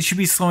technically it should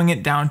be slowing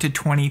it down to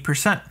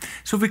 20%.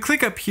 So if we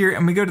click up here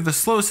and we go to the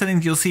slow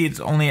settings, you'll see it's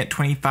only at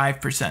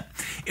 25%.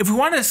 If we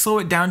want to slow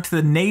it down to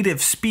the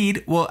native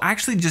speed, we'll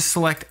actually just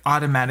select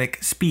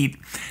automatic speed.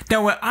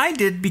 Now what I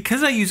did,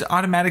 because I use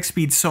automatic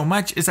speed so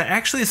much, is I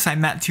actually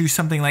assigned that to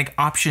something like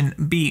option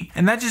B.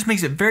 And that just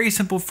makes it very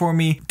simple for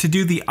me to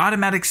do the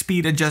automatic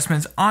speed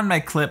adjustments on my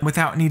clip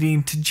without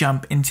needing to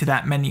jump into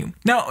that menu.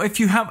 Now, if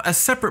you have a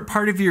separate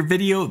part of your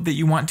video that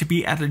you want to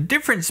be at a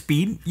different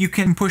speed, you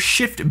can push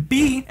Shift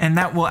B, and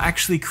that will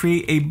actually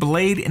create a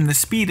blade in the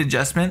speed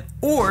adjustment,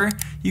 or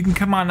you can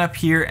come on up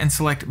here and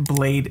select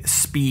blade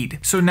speed.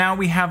 So now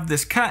we have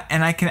this cut,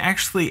 and I can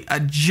actually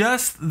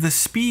adjust the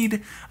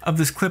speed of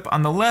this clip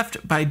on the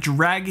left by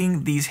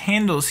dragging these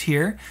handles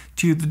here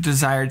to the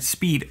desired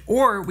speed.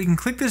 Or we can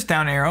click this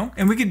down arrow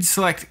and we could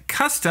select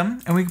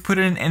custom, and we can put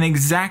in an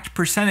exact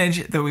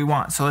percentage that we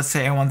want. So let's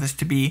say I want this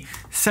to be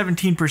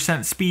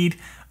 17% speed.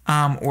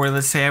 Or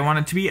let's say I want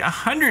it to be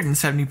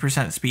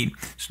 170% speed.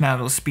 So now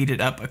it'll speed it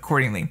up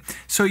accordingly.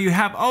 So you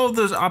have all of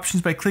those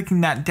options by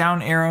clicking that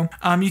down arrow.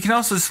 You can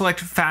also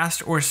select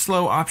fast or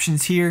slow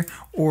options here,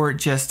 or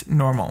just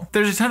normal.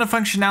 There's a ton of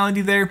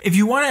functionality there. If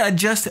you want to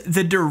adjust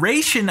the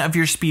duration of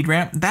your speed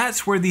ramp,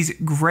 that's where these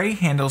gray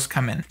handles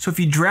come in. So if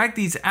you drag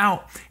these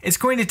out, it's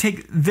going to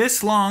take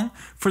this long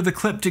for the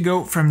clip to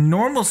go from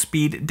normal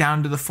speed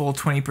down to the full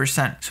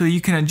 20%. So you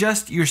can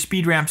adjust your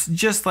speed ramps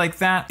just like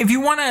that. If you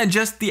want to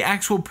adjust the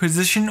actual actual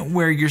position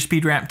where your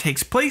speed ramp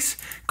takes place,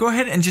 go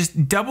ahead and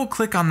just double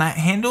click on that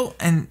handle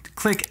and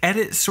click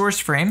edit source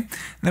frame.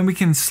 Then we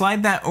can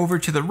slide that over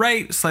to the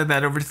right, slide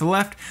that over to the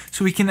left,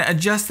 so we can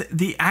adjust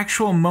the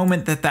actual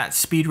moment that that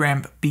speed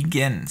ramp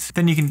begins.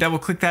 Then you can double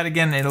click that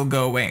again and it'll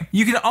go away.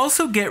 You can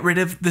also get rid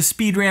of the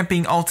speed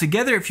ramping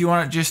altogether if you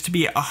want it just to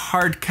be a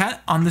hard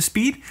cut on the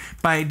speed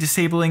by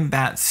disabling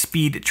that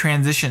speed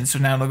transition. So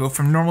now it'll go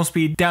from normal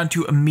speed down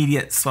to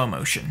immediate slow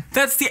motion.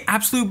 That's the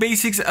absolute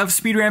basics of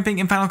speed ramping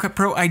in Final Cut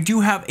Pro. I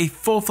do have a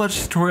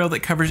full-fledged tutorial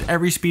that covers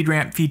every speed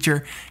ramp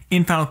feature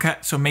in Final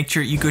Cut, so make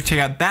sure you go check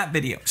out that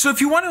video. So if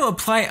you want to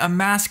apply a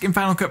mask in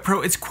Final Cut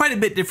Pro, it's quite a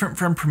bit different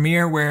from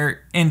Premiere,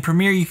 where in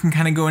Premiere you can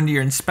kind of go into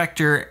your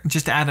inspector,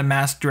 just add a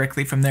mask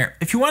directly from there.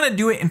 If you want to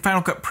do it in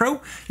Final Cut Pro,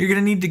 you're going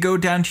to need to go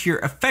down to your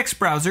effects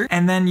browser,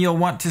 and then you'll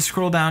want to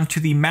scroll down to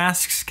the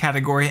masks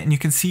category, and you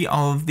can see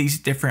all of these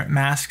different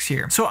masks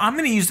here. So I'm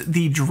going to use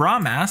the draw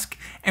mask,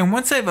 and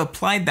once I've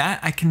applied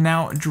that, I can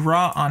now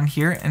draw on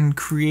here and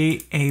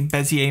create a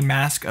Bezier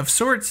mask of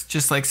sorts,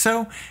 just like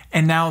so.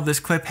 And now this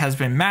clip has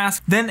been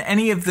masked. Then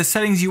any of the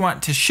settings you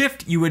want to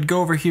shift, you would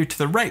go over here to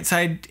the right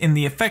side in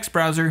the effects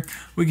browser.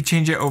 We could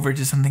change it over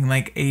to something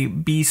like a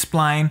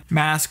B-spline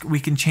mask. We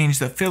can change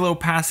the fill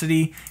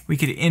opacity. We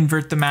could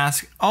invert the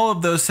mask. All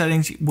of those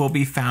settings will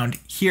be found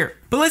here.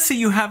 But let's say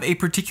you have a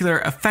particular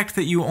effect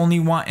that you only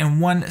want in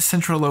one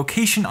central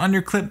location on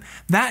your clip.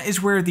 That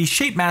is where the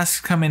shape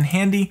masks come in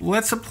handy.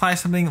 Let's apply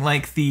something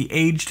like the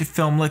aged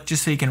film look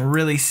just so you can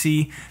really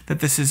see that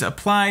this is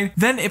applied.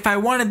 Then if I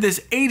wanted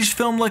this aged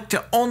film look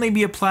to only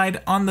be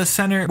applied on the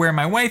center where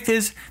my wife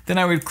is, then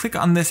I would click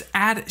on this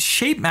add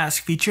shape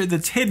mask feature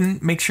that's hidden.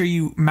 Make sure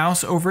you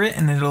mouse over it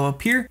and it'll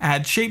appear.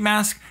 Add shape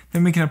mask.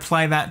 Then we can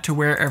apply that to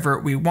wherever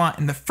we want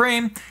in the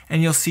frame,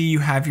 and you'll see you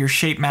have your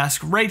shape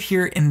mask right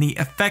here in the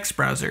effects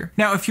browser.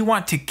 Now, if you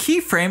want to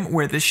keyframe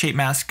where the shape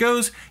mask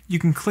goes, you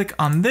can click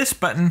on this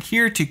button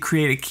here to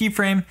create a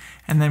keyframe,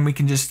 and then we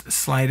can just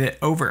slide it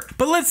over.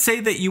 But let's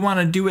say that you want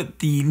to do it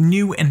the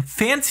new and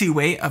fancy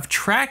way of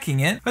tracking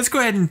it. Let's go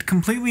ahead and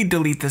completely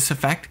delete this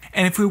effect.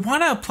 And if we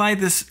want to apply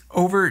this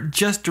over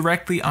just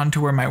directly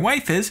onto where my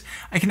wife is,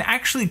 I can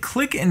actually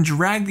click and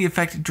drag the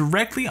effect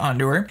directly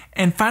onto her,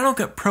 and Final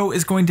Cut Pro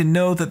is going to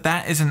know that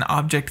that is an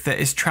object that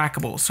is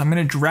trackable. So I'm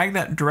going to drag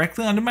that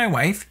directly onto my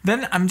wife.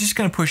 Then I'm just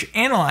going to push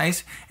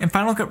Analyze, and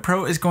Final Cut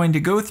Pro is going to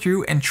go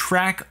through and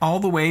track all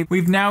the way.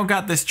 We've now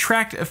got this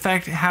tracked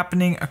effect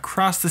happening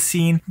across the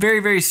scene. Very,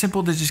 very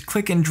simple to just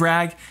click and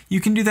drag. You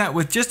can do that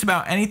with just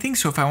about anything.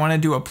 So if I want to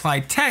do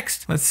apply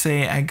text, let's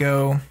say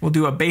we'll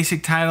do a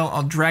basic title.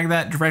 I'll drag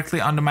that directly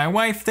onto my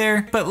wife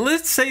there. But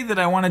let's say that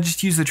I want to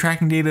just use the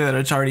tracking data that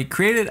it's already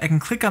created. I can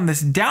click on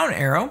this down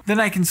arrow. Then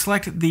I can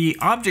select the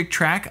object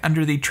track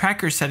under the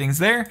tracker settings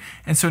there.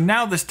 And so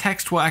now this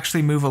text will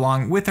actually move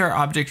along with our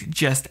object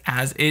just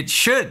as it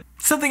should.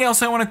 Something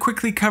else I want to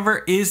quickly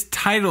cover is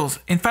titles.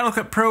 In Final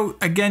Cut Pro,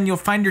 again, you'll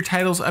find your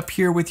titles up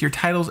here with your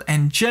titles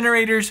and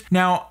generators.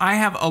 Now, I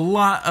have a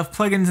lot of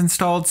plugins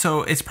installed,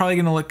 so it's probably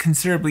going to look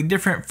considerably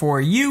different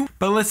for you.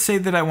 But let's say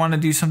that I want to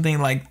do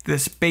something like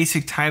this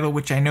basic title,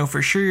 which I know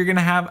for sure you're going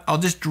to have. I'll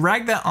just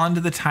drag that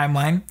onto the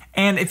timeline.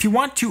 And if you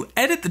want to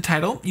edit the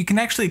title, you can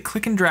actually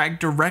click and drag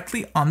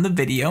directly on the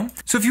video.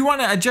 So if you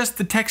want to adjust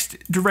the text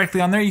directly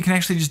on there, you can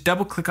actually just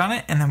double click on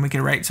it, and then we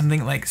can write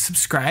something like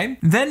subscribe.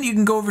 Then you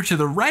can go over to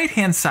the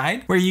right-hand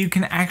side where you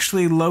can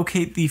actually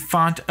locate the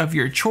font of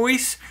your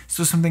choice.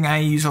 So something I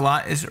use a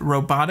lot is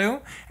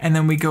Roboto, and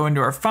then we go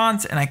into our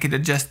fonts, and I could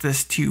adjust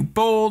this to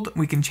bold.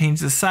 We can change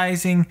the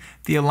sizing,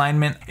 the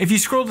alignment. If you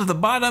scroll to the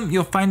bottom,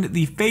 you'll find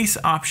the face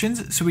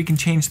options, so we can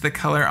change the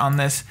color on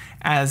this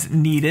as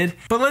needed.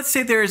 But let's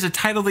say there is a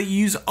title that you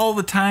use all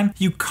the time.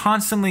 You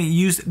constantly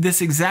use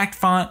this exact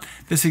font,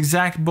 this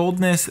exact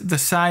boldness, the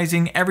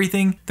sizing,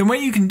 everything. Then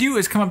what you can do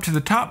is come up to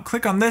the top,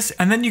 click on this,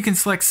 and then you can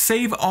select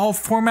Save All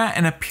Format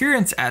and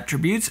Appearance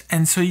Attributes.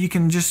 And so you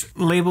can just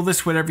label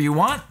this whatever you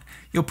want.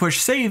 You'll push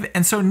save.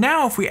 And so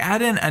now if we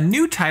add in a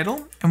new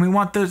title and we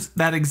want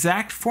that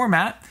exact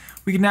format,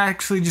 we can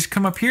actually just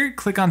come up here,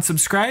 click on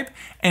subscribe.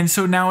 And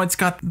so now it's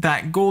got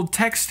that gold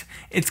text.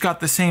 It's got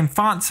the same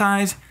font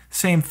size,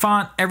 same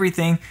font,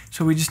 everything.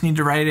 So we just need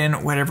to write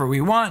in whatever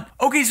we want.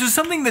 Okay, so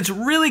something that's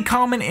really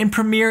common in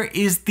Premiere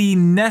is the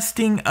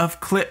nesting of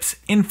clips.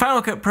 In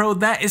Final Cut Pro,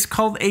 that is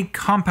called a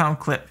compound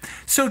clip.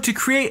 So to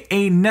create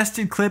a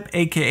nested clip,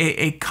 aka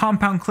a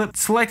compound clip,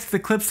 select the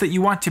clips that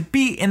you want to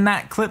be in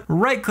that clip,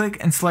 right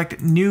click and select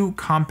new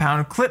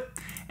compound clip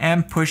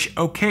and push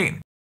OK.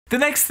 The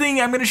next thing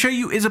I'm going to show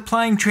you is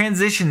applying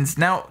transitions.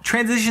 Now,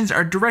 transitions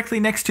are directly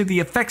next to the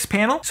effects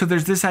panel. So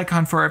there's this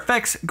icon for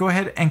effects. Go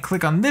ahead and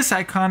click on this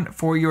icon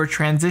for your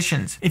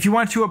transitions. If you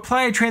want to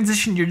apply a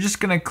transition, you're just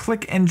going to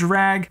click and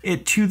drag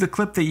it to the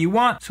clip that you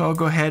want. So I'll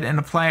go ahead and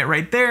apply it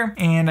right there.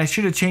 And I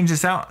should have changed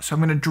this out. So I'm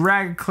going to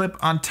drag a clip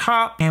on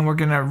top and we're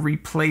going to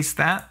replace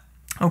that.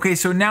 Okay,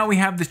 so now we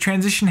have the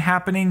transition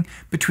happening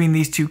between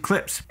these two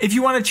clips. If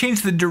you want to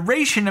change the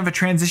duration of a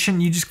transition,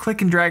 you just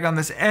click and drag on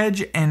this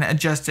edge and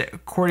adjust it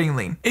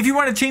accordingly. If you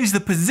want to change the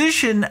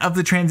position of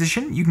the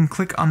transition, you can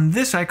click on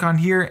this icon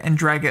here and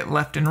drag it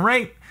left and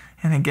right.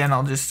 And again,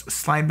 I'll just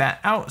slide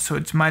that out so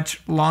it's much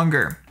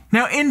longer.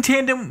 Now, in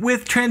tandem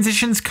with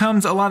transitions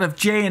comes a lot of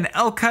J and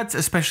L cuts,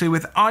 especially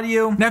with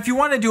audio. Now, if you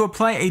wanted to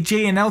apply a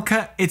J and L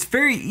cut, it's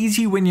very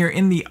easy when you're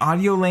in the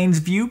audio lanes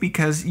view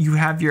because you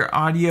have your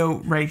audio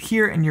right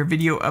here and your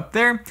video up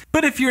there.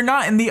 But if you're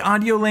not in the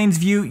audio lanes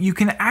view, you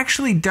can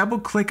actually double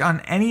click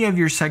on any of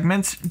your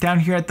segments down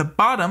here at the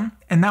bottom,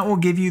 and that will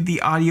give you the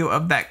audio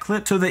of that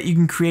clip so that you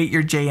can create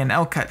your J and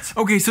L cuts.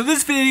 Okay, so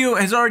this video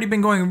has already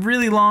been going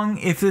really long.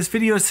 If this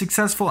video is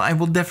successful, I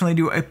will definitely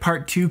do a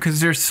part 2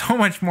 because there's so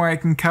much more I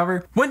can cover.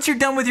 Once you're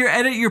done with your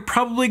edit, you're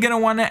probably gonna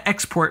wanna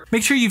export.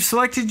 Make sure you've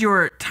selected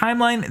your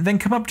timeline, then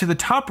come up to the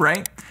top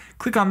right,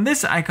 click on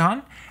this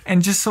icon,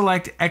 and just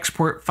select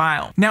export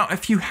file. Now,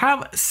 if you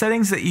have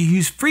settings that you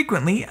use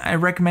frequently, I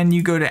recommend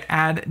you go to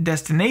add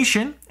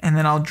destination, and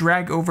then I'll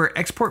drag over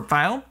export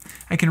file.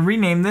 I can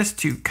rename this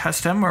to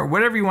custom or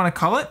whatever you want to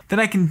call it. Then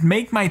I can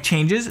make my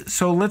changes.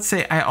 So let's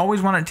say I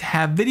always want it to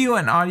have video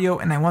and audio,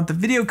 and I want the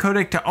video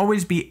codec to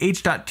always be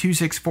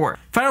H.264.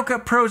 Final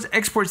Cut Pro's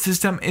export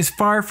system is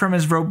far from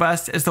as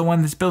robust as the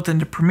one that's built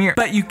into Premiere,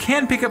 but you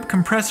can pick up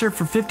Compressor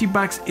for 50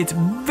 bucks. It's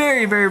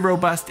very, very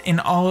robust in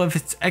all of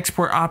its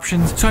export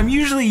options. So I'm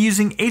usually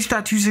using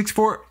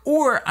H.264,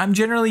 or I'm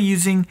generally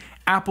using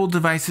Apple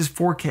devices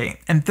 4K,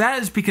 and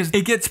that is because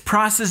it gets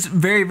processed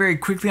very, very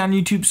quickly on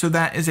YouTube, so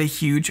that is a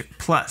huge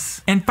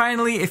plus. And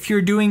finally, if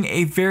you're doing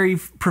a very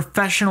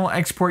professional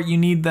export, you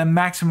need the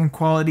maximum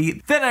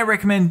quality, then I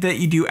recommend that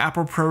you do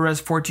Apple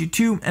ProRes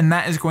 422, and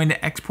that is going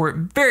to export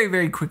very,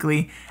 very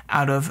quickly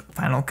out of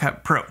Final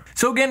Cut Pro.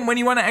 So again, when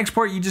you want to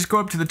export, you just go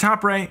up to the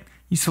top right,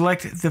 you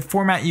select the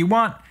format you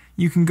want.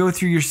 You can go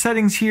through your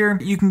settings here.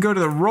 You can go to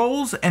the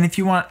rolls, and if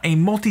you want a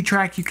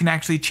multi-track, you can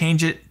actually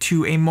change it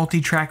to a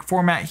multi-track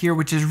format here,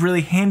 which is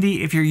really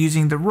handy if you're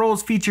using the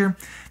rolls feature.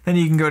 Then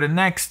you can go to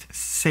next,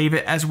 save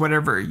it as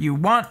whatever you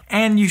want,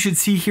 and you should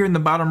see here in the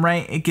bottom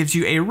right, it gives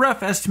you a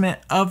rough estimate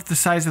of the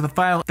size of the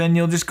file. Then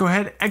you'll just go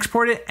ahead,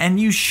 export it, and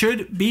you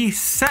should be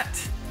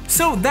set.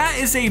 So that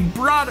is a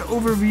broad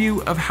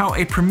overview of how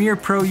a Premiere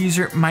Pro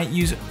user might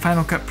use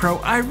Final Cut Pro.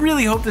 I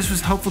really hope this was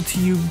helpful to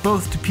you,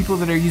 both to people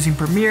that are using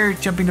Premiere,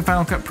 jumping to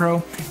Final Cut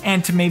Pro,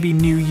 and to maybe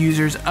new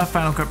users of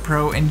Final Cut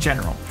Pro in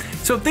general.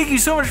 So thank you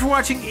so much for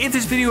watching. If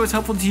this video was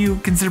helpful to you,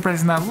 consider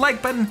pressing that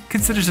like button,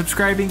 consider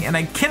subscribing, and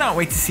I cannot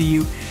wait to see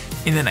you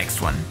in the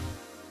next one.